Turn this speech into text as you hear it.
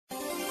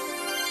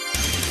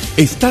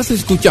Estás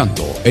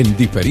escuchando en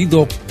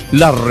diferido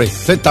la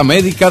receta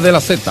médica de la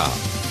Z.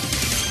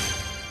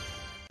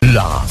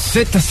 La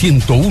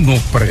Z101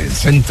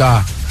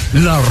 presenta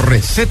la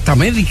receta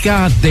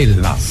médica de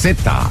la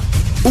Z,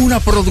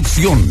 una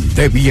producción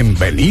de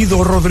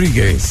Bienvenido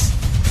Rodríguez.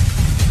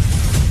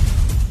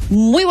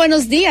 Muy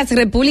buenos días,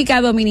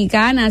 República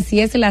Dominicana, así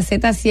es la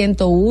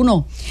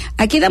Z101.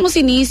 Aquí damos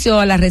inicio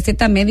a la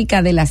receta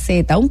médica de la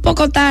Z. Un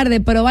poco tarde,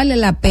 pero vale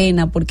la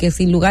pena, porque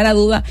sin lugar a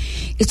duda,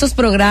 estos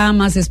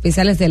programas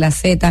especiales de la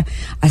Z,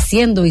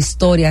 haciendo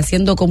historia,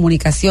 haciendo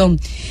comunicación.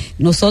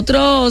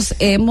 Nosotros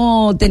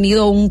hemos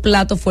tenido un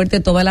plato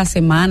fuerte toda la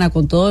semana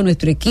con todo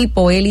nuestro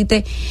equipo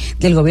élite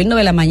del Gobierno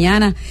de la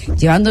Mañana,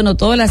 llevándonos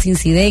todas las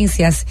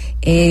incidencias,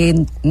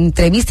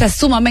 entrevistas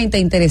sumamente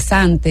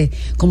interesantes,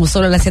 como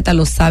solo la Z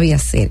lo sabe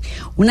hacer.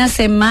 Una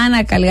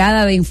semana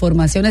cargada de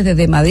informaciones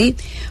desde Madrid,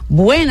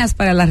 buenas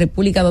para la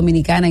República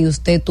Dominicana, y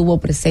usted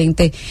estuvo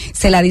presente,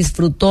 se la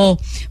disfrutó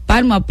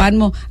palmo a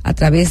palmo a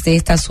través de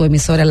esta su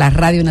emisora, la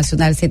Radio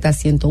Nacional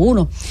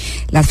Z101,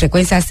 las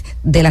frecuencias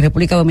de la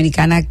República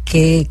Dominicana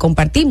que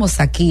compartimos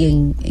aquí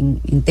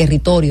en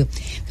territorio,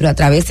 pero a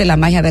través de la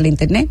magia de la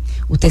internet,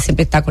 usted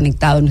siempre está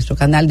conectado en nuestro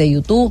canal de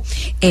YouTube,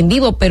 en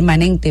vivo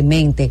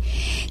permanentemente.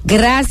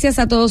 Gracias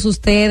a todos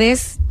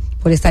ustedes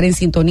por estar en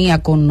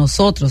sintonía con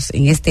nosotros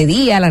en este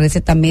día, la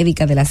receta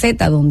médica de la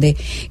Z, donde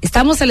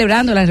estamos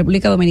celebrando en la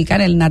República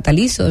Dominicana el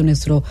natalicio de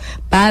nuestro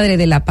padre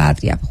de la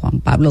patria,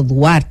 Juan Pablo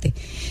Duarte.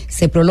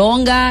 Se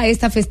prolonga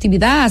esta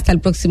festividad hasta el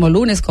próximo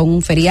lunes con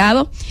un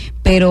feriado,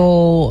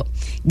 pero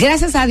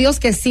gracias a Dios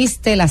que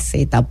existe la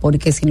Z,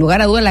 porque sin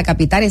lugar a dudas la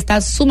capital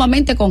está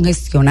sumamente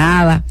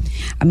congestionada.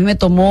 A mí me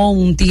tomó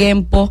un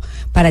tiempo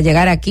para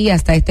llegar aquí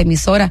hasta esta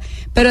emisora,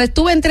 pero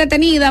estuve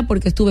entretenida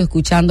porque estuve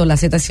escuchando la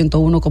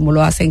Z101 como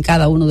lo hacen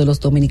cada uno de los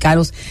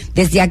dominicanos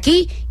desde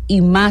aquí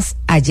y más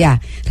allá.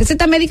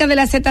 Receta médica de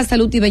la Z,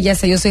 salud y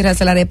belleza. Yo soy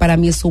Raquel Aré, para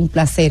mí es un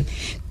placer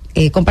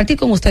compartir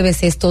con ustedes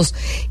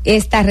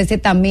esta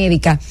receta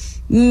médica.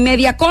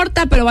 Media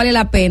corta, pero vale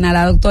la pena.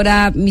 La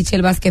doctora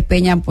Michelle Vázquez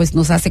Peña pues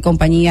nos hace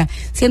compañía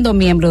siendo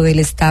miembro del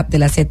staff de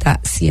la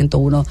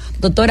Z101.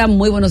 Doctora,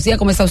 muy buenos días,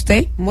 ¿cómo está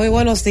usted? Muy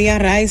buenos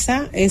días,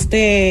 Raiza.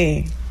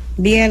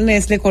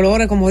 Viernes de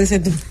colores, como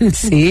dices tú.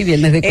 Sí,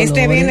 viernes de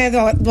colores. Viernes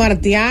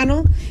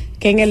duartiano,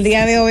 que en el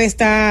día de hoy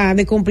está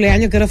de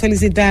cumpleaños. Quiero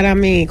felicitar a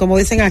mi, como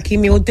dicen aquí,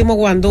 mi último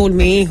guandul,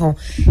 mi hijo,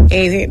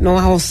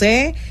 Noah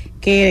José,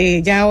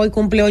 que ya hoy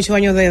cumple 8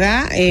 años de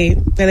edad.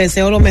 Te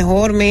deseo lo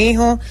mejor, mi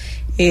hijo.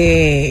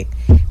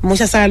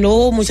 Mucha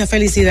salud, muchas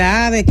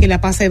felicidades, que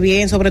la pase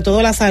bien, sobre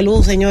todo la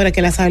salud, señores,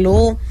 que la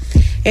salud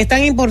es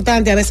tan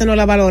importante, a veces no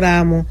la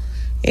valoramos.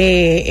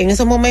 En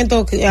esos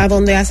momentos a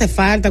donde hace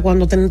falta,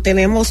 cuando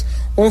tenemos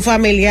un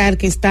familiar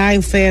que está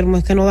enfermo,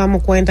 es que nos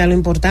damos cuenta de lo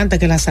importante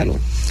que es la salud.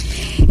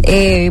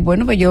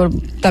 Bueno, pues yo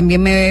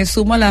también me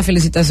sumo a las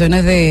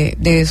felicitaciones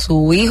de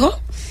su hijo,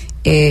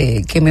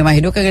 que me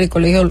imagino que en el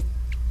colegio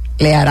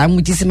le harán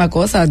muchísimas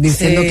cosas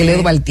diciendo que él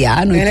es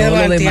duartiano y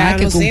todo lo demás,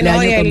 que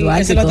cumpleaños con Duarte.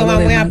 Él se lo toma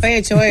muy a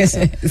pecho eso.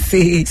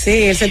 Sí,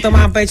 él se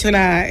toma a pecho,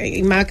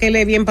 y más que él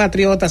es bien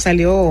patriota,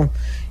 salió.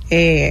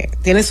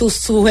 Tiene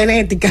su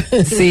genética.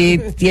 Sí,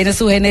 tiene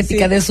su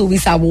genética, sí, de su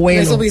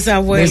bisabuelo. De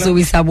su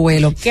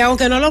bisabuelo. Que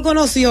aunque no lo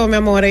conoció, mi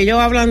amor, ellos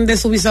hablan de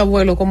su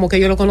bisabuelo como que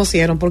ellos lo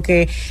conocieron,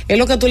 porque es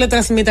lo que tú le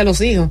transmites a los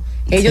hijos.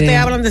 Ellos te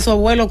hablan de su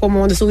abuelo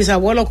como de su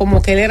bisabuelo,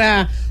 como que él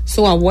era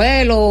su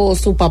abuelo,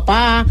 su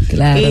papá.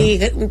 Claro. Y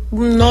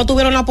no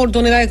tuvieron la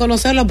oportunidad de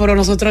conocerlo, pero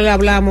nosotros le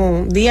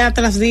hablamos día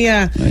tras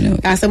día,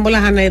 hacemos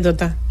las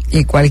anécdotas.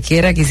 Y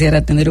cualquiera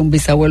quisiera tener un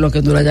bisabuelo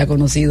que no lo haya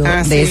conocido,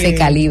 así de ese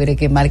calibre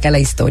que marca la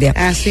historia.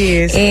 Así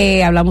es.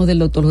 Hablamos del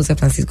doctor José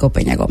Francisco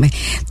Peña Gómez.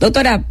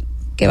 Doctora,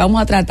 ¿qué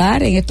vamos a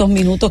tratar en estos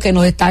minutos que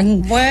nos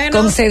están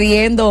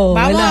concediendo?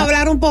 Vamos, ¿verdad?, a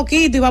hablar un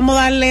poquito y vamos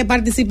a darle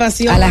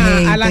participación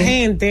a la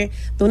gente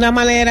de una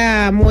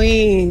manera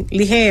muy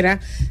ligera,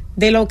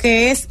 de lo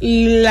que es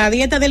la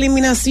dieta de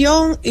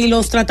eliminación y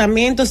los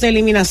tratamientos de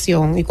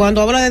eliminación. Y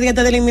cuando hablo de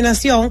dieta de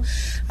eliminación,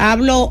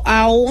 hablo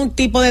a un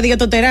tipo de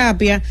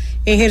dietoterapia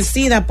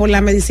ejercida por la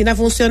medicina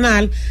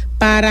funcional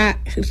para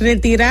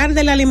retirar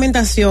de la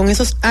alimentación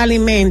esos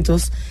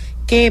alimentos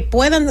que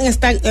puedan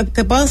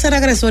ser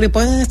agresores y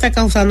pueden estar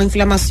causando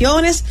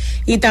inflamaciones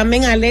y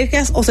también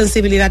alergias o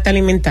sensibilidad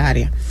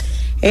alimentaria.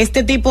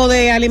 Este tipo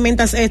de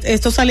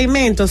estos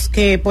alimentos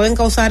que pueden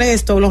causar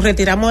esto, los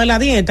retiramos de la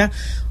dieta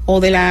o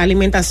de la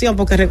alimentación,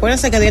 porque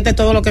recuérdense que dieta es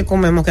todo lo que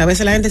comemos, que a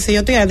veces la gente dice yo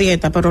estoy a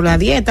dieta, pero la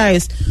dieta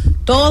es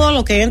todo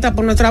lo que entra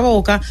por nuestra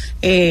boca,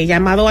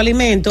 llamado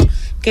alimento,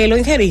 que lo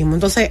ingerimos.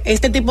 Entonces,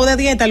 este tipo de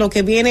dieta lo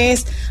que viene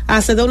es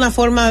hacer de una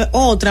forma u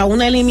otra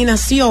una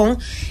eliminación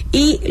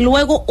y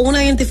luego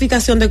una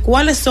identificación de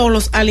cuáles son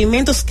los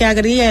alimentos que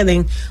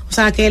agreden, o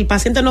sea, que el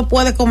paciente no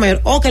puede comer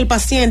o que el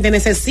paciente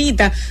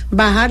necesita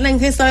bajar la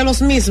ingesta de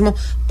los mismos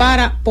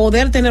para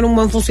poder tener un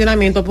buen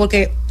funcionamiento,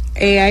 porque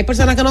hay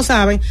personas que no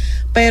saben,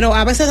 pero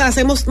a veces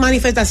hacemos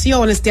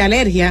manifestaciones de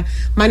alergia,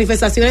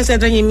 manifestaciones de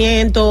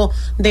estreñimiento,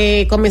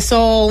 de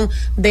comezón,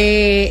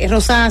 de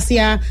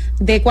rosácea,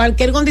 de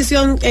cualquier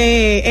condición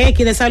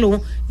X de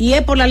salud, y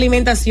es por la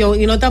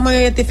alimentación, y no estamos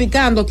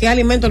identificando qué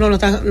alimento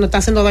nos está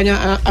haciendo daño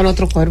a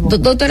nuestro cuerpo.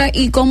 Doctora,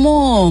 ¿y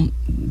cómo?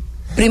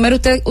 Primero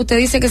usted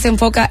dice que se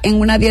enfoca en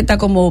una dieta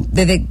como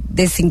de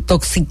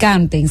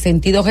desintoxicante en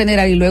sentido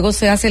general, y luego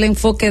se hace el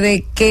enfoque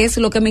de qué es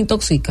lo que me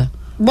intoxica.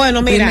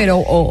 Bueno, mira,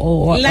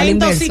 primero, la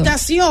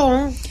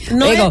intoxicación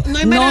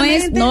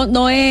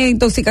no es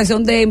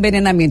intoxicación de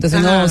envenenamiento,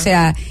 sino,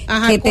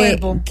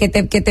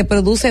 que te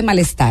produce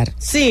malestar.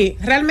 Sí,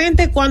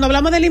 realmente cuando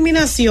hablamos de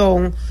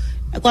eliminación,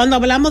 cuando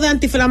hablamos de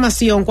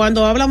antiinflamación,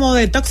 cuando hablamos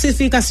de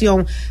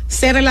toxificación,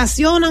 se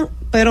relacionan,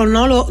 pero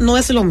no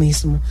es lo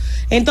mismo.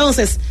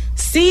 Entonces,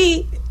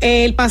 si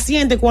el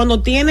paciente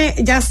cuando tiene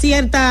ya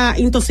cierta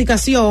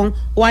intoxicación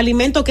o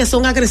alimentos que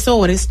son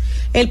agresores,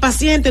 el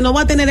paciente no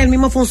va a tener el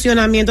mismo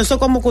funcionamiento. Eso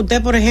como que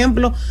usted, por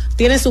ejemplo,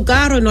 tiene su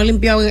carro y no ha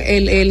limpiado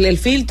el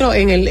filtro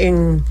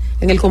en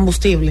el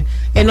combustible.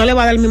 No le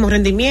va a dar el mismo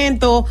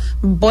rendimiento,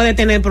 puede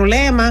tener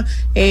problemas,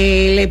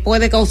 le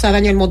puede causar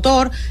daño al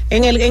motor.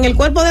 En el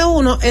cuerpo de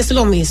uno es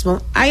lo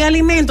mismo. Hay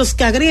alimentos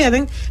que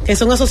agreden, que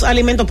son esos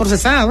alimentos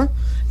procesados,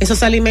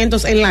 esos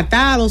alimentos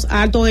enlatados,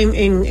 altos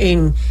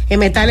en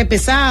metales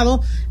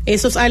pesados,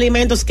 esos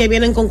alimentos que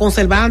vienen con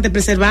conservantes,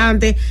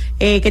 preservantes,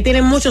 que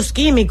tienen muchos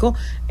químicos.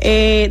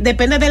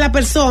 Depende de la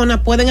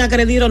persona, pueden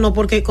agredir o no,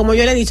 porque como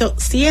yo le he dicho,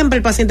 siempre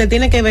el paciente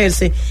tiene que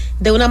verse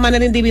de una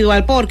manera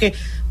individual, porque,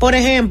 por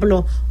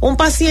ejemplo, un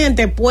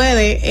paciente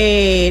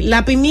puede,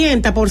 la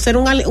pimienta, por ser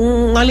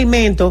un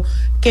alimento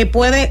que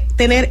puede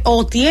tener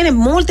o tiene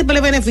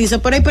múltiples beneficios,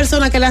 pero hay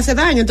personas que le hace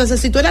daño.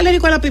 Entonces, si tú eres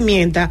alérgico a la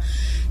pimienta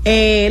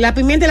y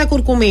la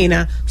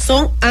curcumina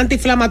son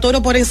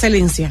antiinflamatorios por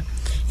excelencia.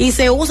 Y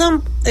se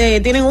usan,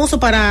 tienen uso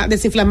para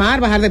desinflamar,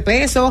 bajar de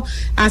peso,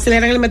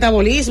 acelerar el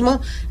metabolismo.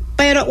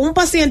 Pero un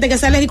paciente que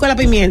sea alérgico a la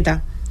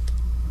pimienta,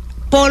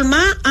 por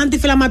más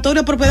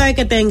antiinflamatoria propiedades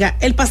que tenga,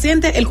 el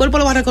cuerpo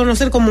lo va a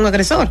reconocer como un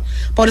agresor.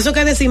 Por eso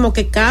que decimos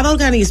que cada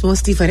organismo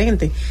es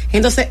diferente.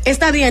 Entonces,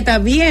 esta dieta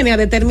viene a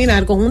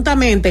determinar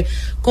conjuntamente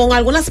con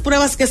algunas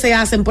pruebas que se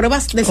hacen,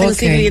 pruebas de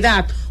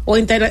sensibilidad o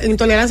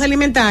intolerancia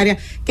alimentaria,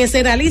 que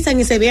se realizan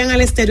y se envían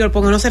al exterior,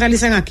 porque no se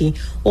realizan aquí.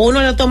 O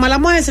uno le toma la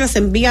muestra, se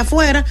envía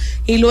afuera,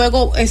 y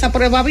luego esa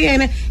prueba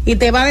viene y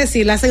te va a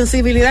decir la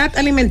sensibilidad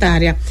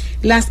alimentaria,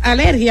 las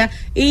alergias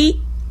y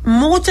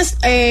muchas,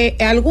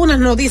 algunas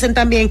nos dicen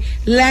también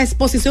la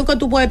exposición que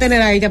tú puedes tener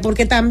a ella,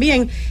 porque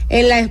también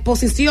en la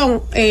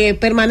exposición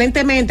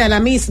permanentemente a la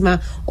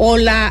misma o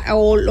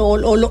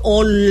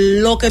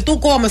lo que tú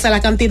comes, a la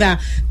cantidad,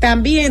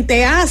 también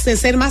te hace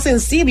ser más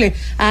sensible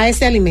a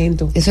ese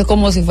alimento. Eso es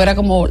como si fuera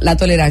como la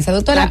tolerancia.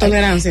 Doctora, la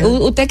tolerancia.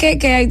 Usted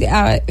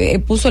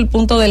que puso el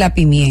punto de la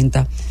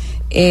pimienta,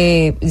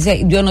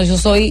 dice, yo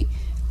soy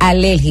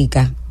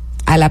alérgica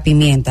a la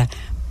pimienta,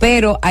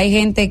 pero hay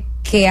gente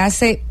que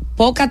hace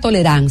poca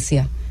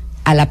tolerancia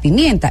a la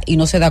pimienta y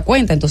no se da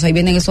cuenta. Entonces ahí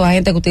vienen esos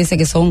agentes que usted dice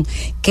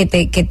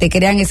que te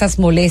crean esas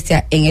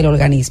molestias en el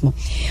organismo.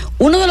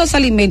 Uno de los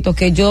alimentos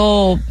que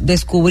yo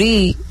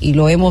descubrí, y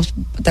lo hemos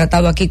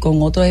tratado aquí con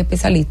otros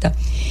especialistas,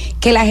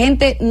 que la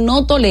gente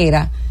no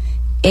tolera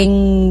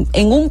en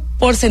un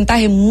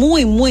porcentaje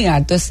muy, muy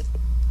alto, es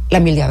la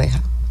miel de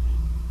abeja.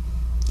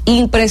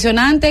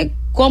 Impresionante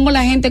cómo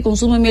la gente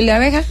consume miel de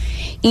abeja,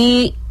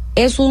 y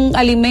es un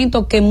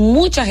alimento que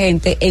mucha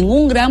gente, en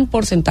un gran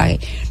porcentaje,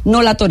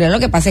 no la tolera. Lo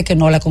que pasa es que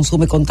no la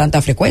consume con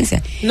tanta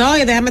frecuencia. No,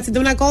 y déjame decirte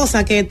una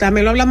cosa, que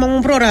también lo hablamos en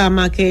un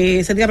programa, que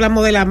ese día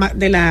hablamos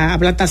de la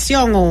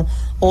ablantación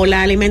o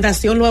la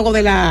alimentación luego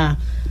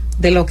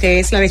de lo que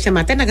es la leche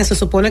materna, que se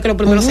supone que los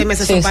primeros 6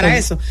 meses son para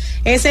eso.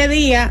 Ese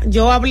día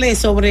yo hablé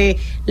sobre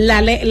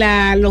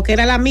lo que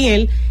era la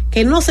miel,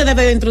 que no se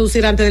debe de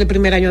introducir antes del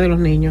primer año de los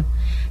niños.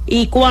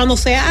 Y cuando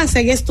se hace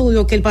el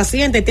estudio que el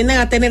paciente tiende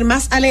a tener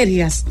más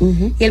alergias,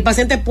 y el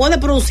paciente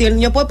el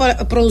niño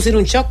puede producir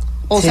un shock,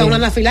 o sea, una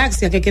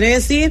anafilaxia, que quiere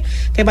decir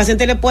que el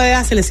paciente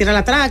se le cierra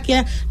la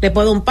tráquea, le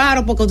puede dar un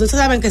paro, porque ustedes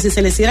saben que si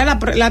se le cierra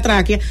la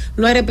tráquea,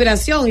 no hay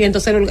respiración, y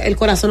entonces el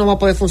corazón no va a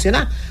poder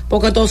funcionar,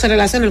 porque todo se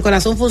relaciona, el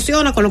corazón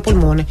funciona con los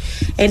pulmones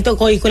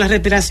y con la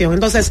respiración.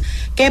 Entonces,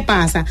 ¿qué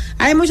pasa?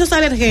 Hay muchos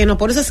alergenos,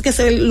 por eso es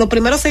que los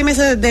primeros 6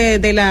 meses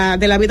de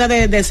la vida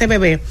de ese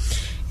bebé,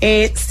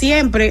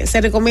 siempre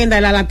se recomienda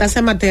la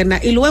lactancia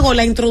materna, y luego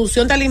la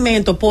introducción de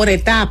alimentos por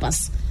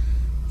etapas.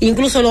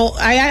 Incluso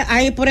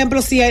hay, por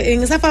ejemplo, si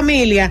en esa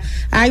familia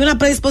hay una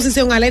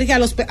predisposición alergia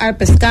al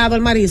pescado, al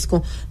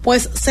marisco,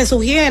 pues se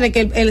sugiere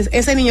que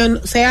ese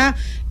niño sea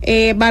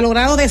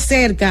valorado de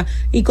cerca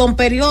y con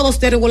periodos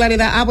de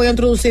regularidad. Voy a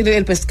introducir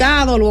el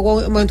pescado,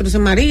 luego voy a introducir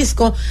el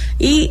marisco,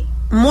 y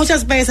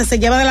muchas veces se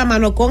lleva de la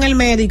mano con el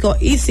médico,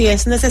 y si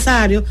es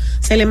necesario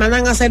se le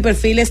mandan a hacer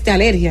perfiles de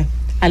alergia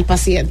al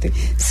paciente.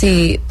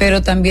 Sí,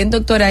 pero también,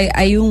 doctora,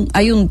 hay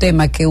un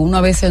tema que uno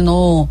a veces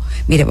no...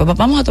 Mire,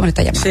 vamos a tomar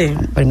esta llamada. Sí.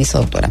 Permiso,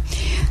 doctora.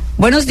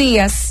 Buenos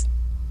días.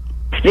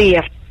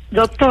 Días.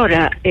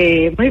 Doctora,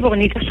 muy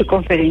bonita su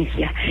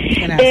conferencia.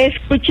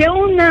 Escuché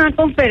una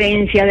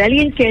conferencia de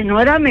alguien que no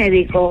era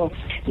médico,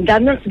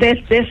 dando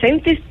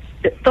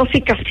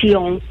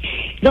desintoxicación,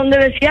 donde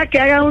decía que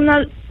haga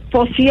una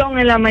poción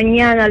en la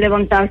mañana,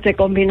 levantarse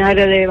con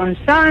vinagre de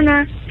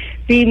manzana,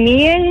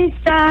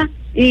 pimienta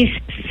y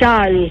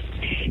sal.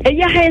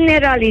 Ella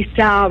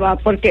generalizaba,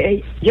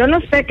 porque yo no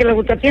sé qué le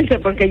gusta piense,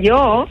 porque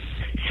yo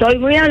soy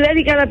muy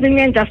alérgica a la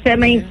pimienta, se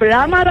me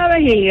inflama la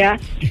vejiga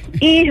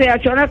y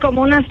reacciona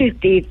como una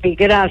cistitis.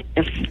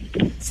 Gracias.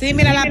 Sí,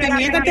 mira, la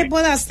pimienta te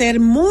puede hacer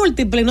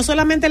múltiple, no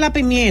solamente la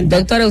pimienta.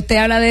 Doctora, usted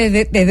habla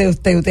desde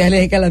usted es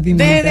alérgica a la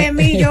pimienta. Desde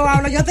mí yo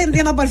hablo, yo te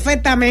entiendo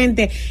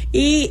perfectamente.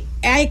 Y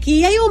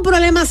aquí hay un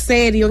problema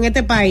serio en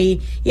este país,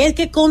 y es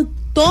que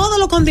con todo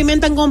lo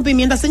condimentan con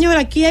pimienta.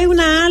 Señora, aquí hay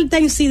una alta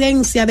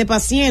incidencia de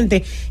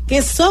pacientes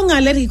que son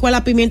alérgicos a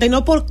la pimienta, y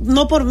no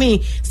por mí,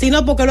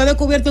 sino porque lo he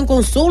descubierto en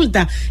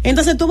consulta.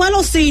 Entonces tú vas a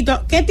los sitios,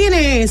 ¿qué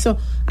tiene eso?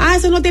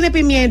 Eso no tiene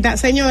pimienta.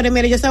 Señores,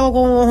 mire, yo salgo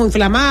con un ojo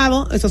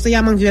inflamado, eso se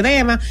llama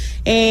angioedema,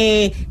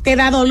 te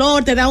da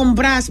dolor, te da un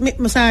brazo,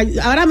 o sea,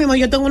 ahora mismo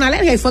yo tengo una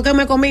alergia y fue que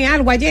me comí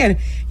algo ayer,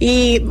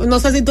 y no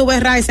sé si tú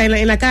ves Raiza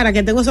en la cara,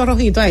 que tengo esos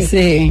rojitos ahí.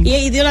 Sí.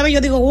 Y de una vez yo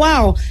digo,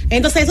 wow.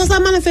 Entonces esas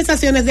son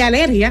manifestaciones de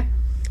alergia.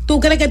 ¿Tú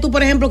crees que tú,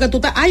 por ejemplo, que tú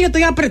estás, yo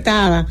estoy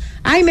apretada,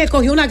 me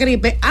cogió una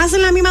gripe?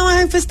 Hacen las mismas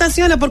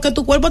manifestaciones porque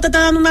tu cuerpo te está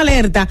dando una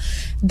alerta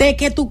de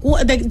que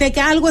de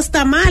que algo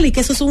está mal y que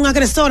eso es un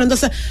agresor.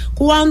 Entonces,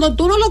 cuando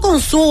tú no lo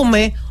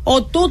consumes,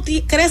 o tú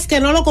crees que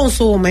no lo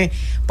consumes,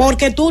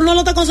 porque tú no lo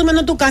estás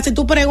consumiendo en tu casa, y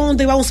tú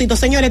preguntas y vas a un sitio,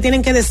 señores,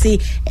 tienen que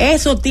decir,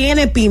 eso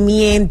tiene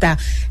pimienta.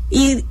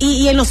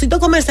 Y en los sitios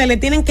comerciales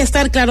tienen que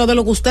estar claros de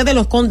lo que ustedes,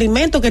 los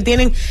condimentos que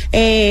tienen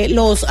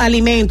los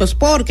alimentos,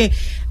 porque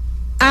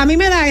a mí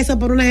me da eso,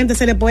 por una gente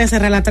se le puede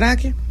cerrar la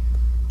tráquea.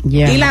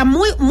 Y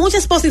mucha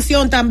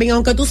exposición también,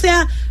 aunque tú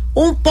seas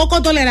un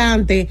poco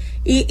tolerante,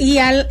 y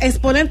al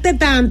exponerte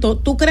tanto,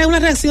 tú creas una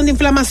reacción de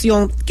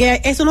inflamación,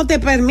 que eso no te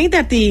permite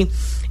a ti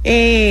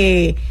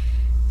que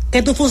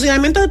tu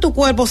funcionamiento de tu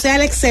cuerpo sea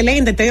el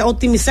excelente, esté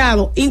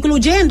optimizado,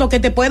 incluyendo que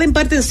te puede dar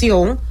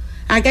hipertensión.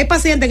 Aquí hay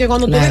pacientes que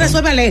cuando tú le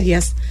resuelves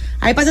alergias,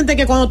 hay pacientes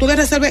que cuando tú le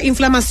resuelves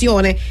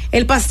inflamaciones,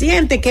 el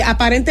paciente que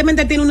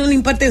aparentemente tiene una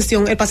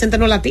hipertensión, el paciente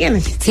no la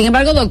tiene. Sin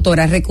embargo,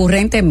 doctora,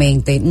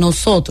 recurrentemente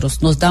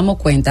nosotros nos damos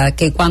cuenta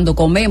que cuando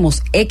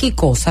comemos X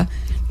cosa,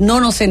 no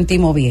nos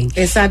sentimos bien.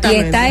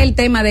 Exactamente. Y está el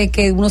tema de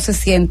que uno se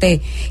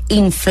siente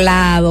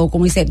inflado,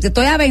 como dice,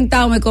 estoy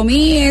aventado, me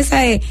comí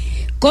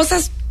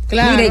cosas.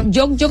 Claro. Mire,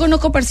 yo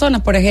conozco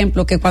personas, por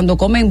ejemplo, que cuando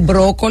comen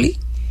brócoli,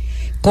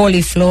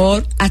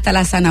 coliflor, hasta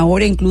la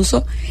zanahoria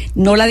incluso,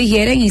 no la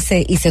digieren y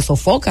se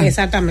sofocan.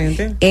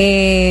 Exactamente.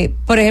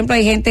 Por ejemplo,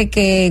 hay gente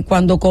que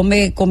cuando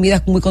come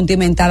comida muy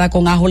condimentada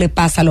con ajo le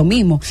pasa lo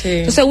mismo. Sí.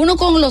 Entonces uno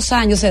con los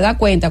años se da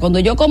cuenta, cuando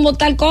yo como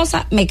tal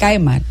cosa, me cae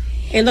mal.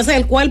 Entonces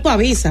el cuerpo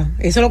avisa,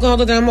 eso es lo que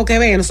nosotros tenemos que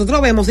ver.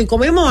 Nosotros vemos, si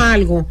comemos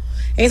algo,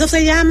 eso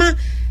se llama,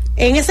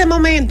 en ese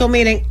momento,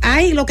 miren,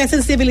 hay lo que es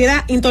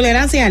sensibilidad,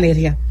 intolerancia y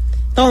alergia.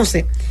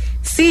 Entonces,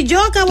 si yo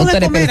acabo de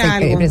comer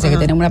algo... Pensé que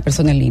tenemos una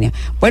persona en línea.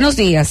 Buenos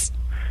días.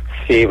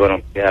 Sí,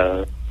 buenos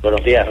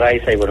días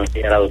Raiza, y buenos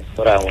días a la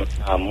doctora.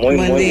 Una muy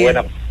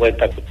buena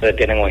propuesta que ustedes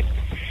tienen hoy.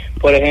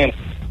 Por ejemplo,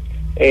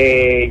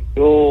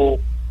 yo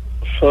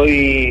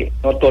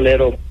no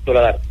tolero mucho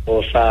la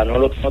lactosa,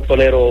 no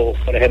tolero,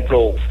 por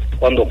ejemplo,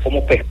 cuando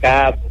como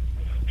pescado,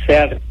 o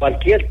sea,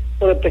 cualquier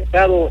tipo de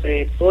pescado,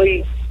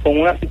 estoy con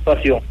una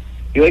situación.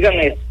 Y oigan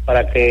esto,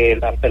 para que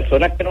las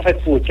personas que nos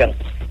escuchan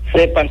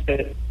sepan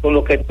que con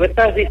lo que tú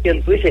estás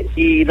diciendo, tú dices,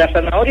 y la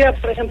zanahoria,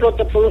 por ejemplo,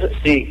 te produce.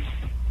 Sí,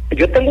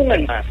 yo tengo un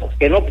hermano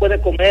que no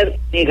puede comer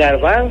ni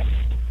garbanzo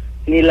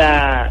ni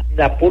la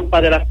pulpa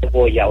de la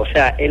cebolla, o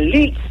sea, el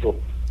líquido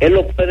él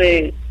lo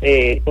puede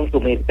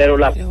consumir, pero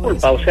la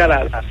pulpa, o sea,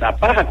 la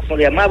paja, como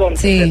le llamaban,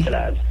 sí.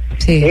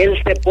 Él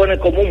se pone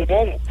como un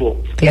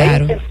monstruo.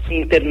 Claro. Hay que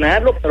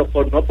internarlo, pero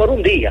no por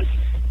un día,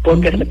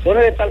 porque se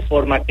pone de tal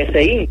forma que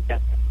se hincha,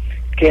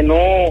 que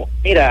no,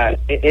 mira,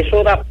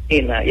 eso da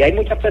pena, y hay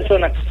muchas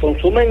personas que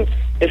consumen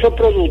esos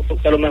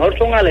productos que a lo mejor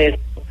son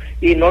alérgicos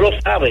y no lo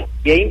saben,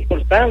 y es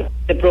importante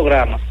este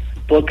programa,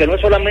 porque no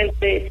es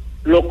solamente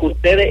lo que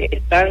ustedes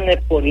están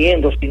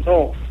exponiendo,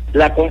 sino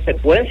la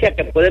consecuencia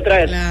que puede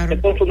traer de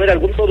consumir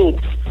algún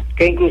producto,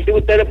 que inclusive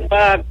ustedes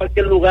van a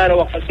cualquier lugar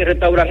o a cualquier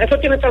restaurante, eso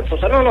tiene tal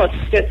cosa,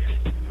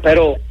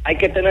 pero hay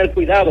que tener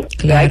cuidado,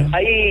 claro.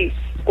 hay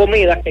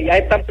comidas que ya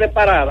están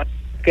preparadas,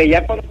 que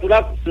ya cuando tú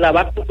la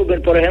vas a consumir,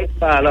 por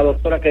ejemplo, a la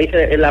doctora que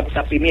dice la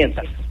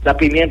pimienta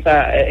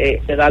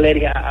te da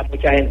alergia a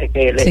mucha gente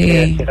que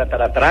le trata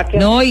la tráquea.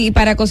 No, y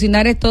para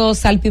cocinar esto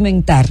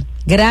salpimentar.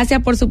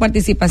 Gracias por su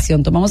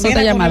participación. Tomamos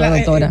otra llamada,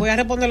 doctora. Voy a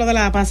responder lo de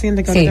la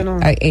paciente que ahorita no.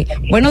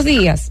 Buenos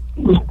días.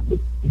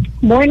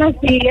 Buenos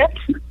días.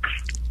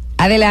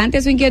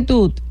 Adelante, su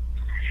inquietud.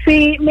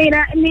 Sí,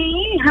 mira, mi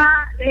hija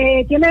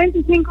tiene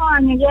 25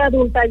 años, ella es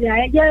adulta ya,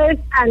 ella es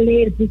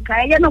alérgica,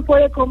 ella no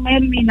puede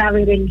comer ni la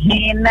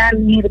berenjena,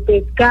 ni el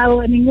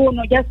pescado,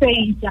 ninguno, ya se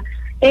hincha.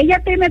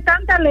 Ella tiene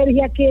tanta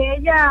alergia que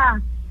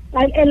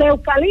el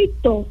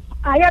eucalipto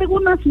hay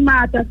algunas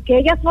matas que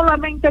ella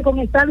solamente con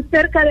estar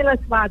cerca de las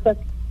matas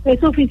es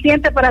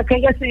suficiente para que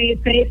ella se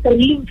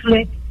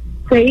hinche,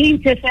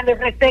 se le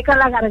reseca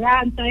la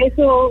garganta.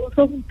 Eso es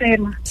un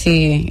tema.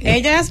 Sí.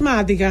 ¿Ella es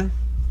asmática?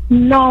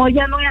 No,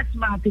 ella no es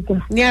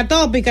asmática. Ni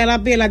atópica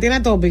la piel, la tiene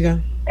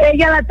atópica.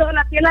 Ella la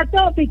piel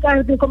atópica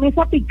le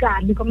comienza a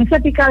picar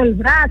el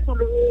brazo,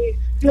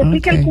 le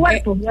pica el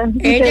cuerpo.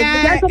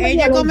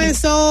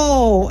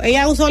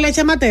 Ella usó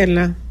leche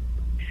materna.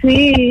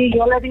 Sí,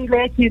 yo le di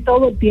leche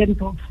todo el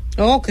tiempo.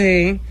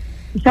 Okay.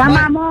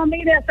 Mamá,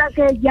 mire, hasta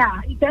que ya.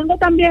 Y tengo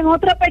también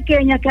otra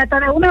pequeña que hasta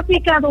de una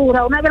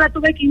picadura, una vez la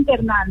tuve que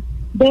internar,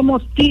 de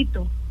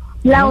mosquito.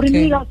 La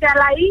hormiga, o sea,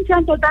 la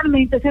hinchan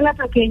totalmente. Esa es la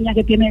pequeña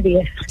que tiene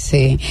 10.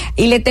 Sí.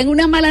 Y le tengo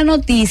una mala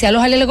noticia.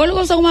 Los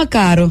alergólogos son más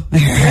caros.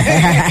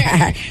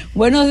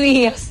 Buenos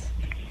días.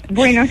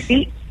 Buenos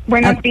días.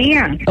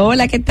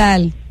 Hola, ¿qué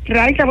tal?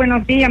 Raiza,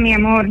 buenos días, mi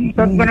amor.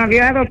 Buenos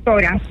días,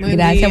 doctora.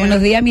 Gracias,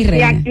 buenos días, mi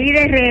reina. De aquí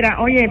de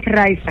Herrera. Oye,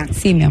 Raiza.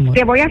 Sí, mi amor.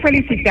 Te voy a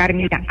felicitar.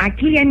 Mira,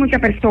 aquí hay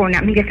muchas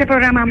personas. Mira, este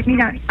programa,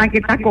 aunque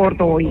está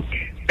corto hoy,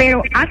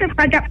 pero hace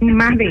falta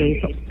más de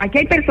eso. Aquí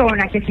hay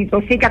personas que se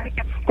intoxican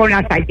con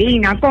la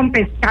sardina, con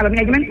pescado.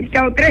 Mira, yo me he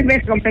intoxicado 3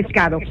 veces con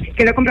pescado,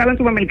 que lo he comprado en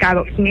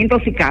supermercado y me he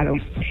intoxicado.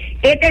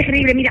 Es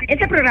terrible. Mira,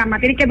 ese programa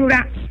tiene que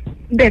durar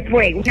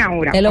después, 1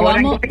 hora. Te lo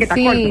vamos,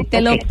 sí,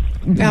 te lo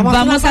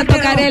vamos a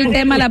tocar el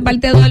tema, la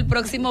parte 2 el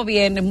próximo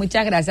viernes.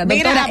 Muchas gracias,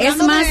 doctora. Mira, es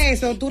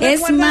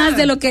más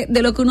de lo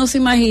que uno se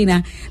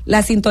imagina,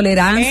 las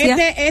intolerancias.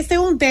 Este es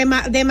un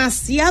tema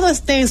demasiado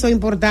extenso e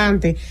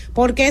importante,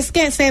 porque es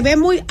que se ve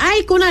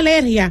que una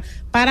alergia.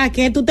 ¿Para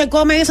qué tú te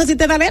comes eso si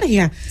te da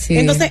alergia? Sí.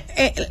 Entonces,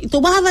 tú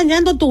vas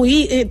dañando tu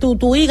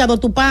hígado,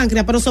 tu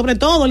páncreas, pero sobre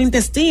todo el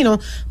intestino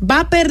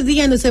va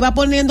perdiendo y se va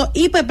poniendo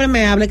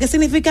hiperpermeable. ¿Qué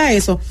significa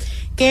eso?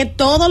 Que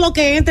todo lo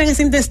que entra en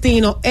ese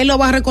intestino, él lo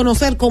va a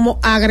reconocer como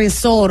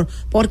agresor,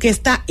 porque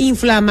está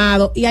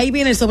inflamado. Y ahí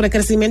viene el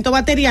sobrecrecimiento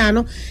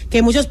bacteriano,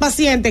 que muchos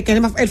pacientes, que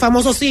es el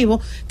famoso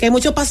SIBO, que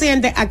muchos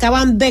pacientes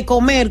acaban de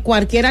comer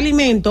cualquier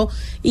alimento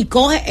y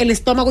coge el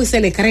estómago y se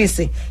le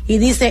crece. Y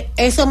dice,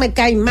 eso me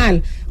cae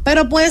mal.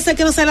 Pero puede ser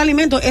que no sea el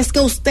alimento, es que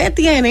usted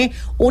tiene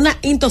una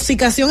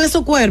intoxicación en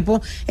su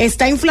cuerpo,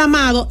 está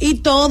inflamado y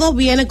todo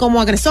viene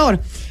como agresor.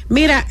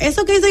 Mira,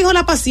 eso que dijo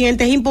la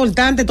paciente es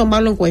importante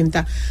tomarlo en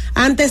cuenta.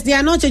 Antes de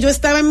anoche yo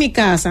estaba en mi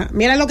casa,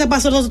 mira lo que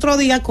pasó el otro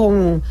día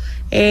con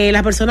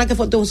las personas que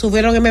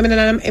sufrieron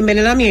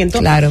envenenamiento.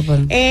 Claro, pues.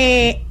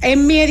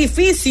 En mi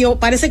edificio,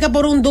 parece que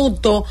por un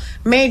ducto,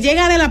 me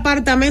llega del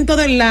apartamento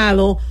del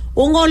lado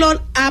un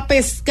olor a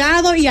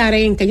pescado y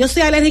arenque. Yo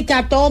soy alérgica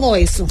a todo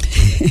eso.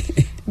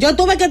 Yo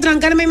tuve que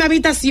trancarme en mi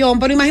habitación,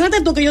 pero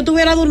imagínate tú que yo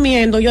estuviera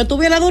durmiendo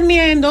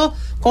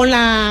con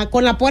la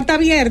puerta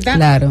abierta.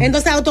 Claro.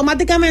 Entonces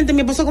automáticamente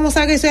mi esposo, como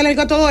sabe que soy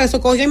alérgico a todo eso,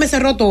 cogió y me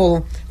cerró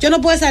todo. Yo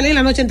no pude salir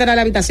la noche entera de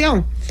la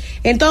habitación.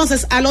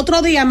 Entonces al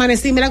otro día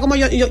amanecí, mira como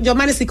yo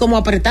amanecí como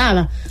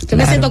apretada. Yo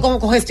me siento como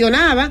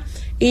congestionada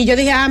y yo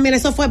dije, mira,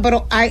 eso fue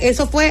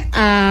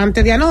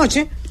antes de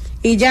anoche.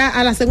 Y ya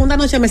a la segunda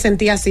noche me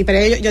sentí así,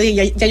 pero yo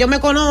dije, ya yo me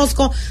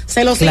conozco,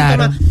 sé los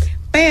síntomas.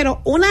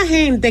 Pero una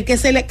gente que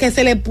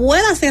se le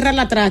pueda cerrar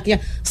la tráquea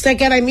se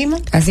queda ahí mismo.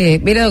 Así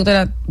es. Mire,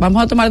 doctora,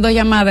 vamos a tomar 2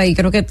 llamadas y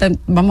creo que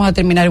vamos a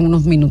terminar en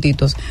unos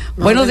minutitos.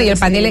 Buenos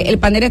días, el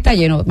panel está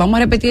lleno. Vamos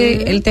a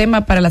repetir el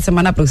tema para la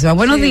semana próxima.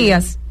 Buenos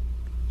días.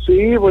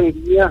 Sí, buen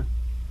día.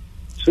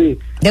 Sí.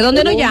 ¿De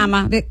dónde nos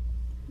llama?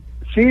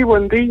 Sí,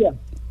 buen día.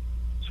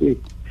 Sí.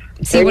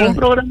 En un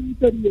programa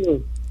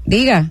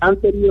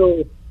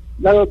anterior,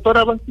 la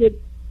doctora Michelle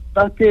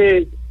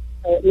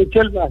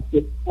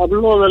Vázquez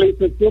habló de la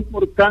infección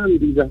por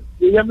cándida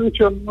y ella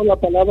mencionó la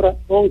palabra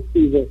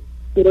óxido,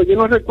 pero yo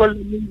no recuerdo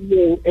muy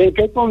bien en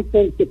qué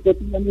contexto fue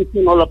que ella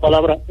mencionó la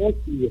palabra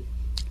óxido.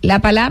 ¿La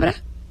palabra?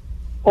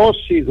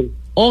 Óxido.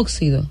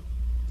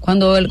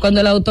 Cuando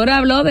el autor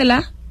habló de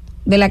la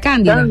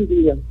cándida.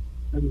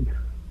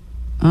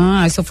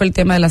 Eso fue el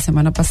tema de la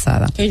semana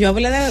pasada. Que yo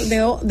hablé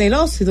del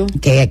óxido.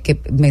 Que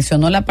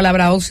mencionó la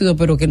palabra óxido,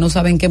 pero que no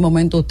sabe en qué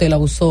momento usted la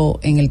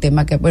usó en el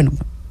tema que, bueno,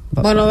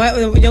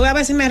 yo voy a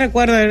ver si me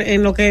recuerdo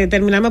en lo que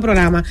terminamos el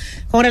programa.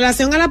 Con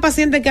relación a la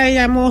paciente que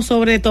llamó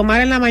sobre tomar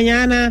en la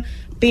mañana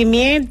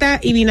pimienta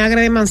y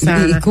vinagre de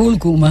manzana.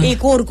 Y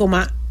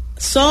cúrcuma.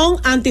 Son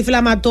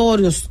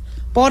antiinflamatorios.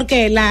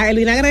 Porque el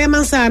vinagre de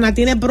manzana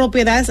tiene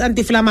propiedades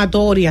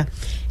antiinflamatorias.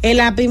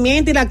 La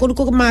pimienta y la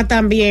cúrcuma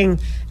también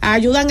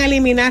ayudan a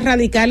eliminar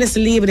radicales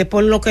libres,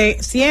 por lo que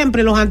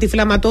siempre los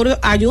antiinflamatorios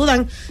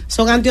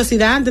son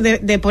antioxidantes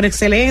por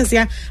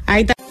excelencia.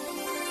 Ahí está.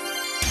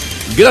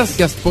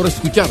 Gracias por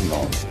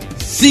escucharnos.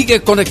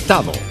 Sigue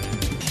conectado.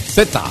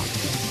 Z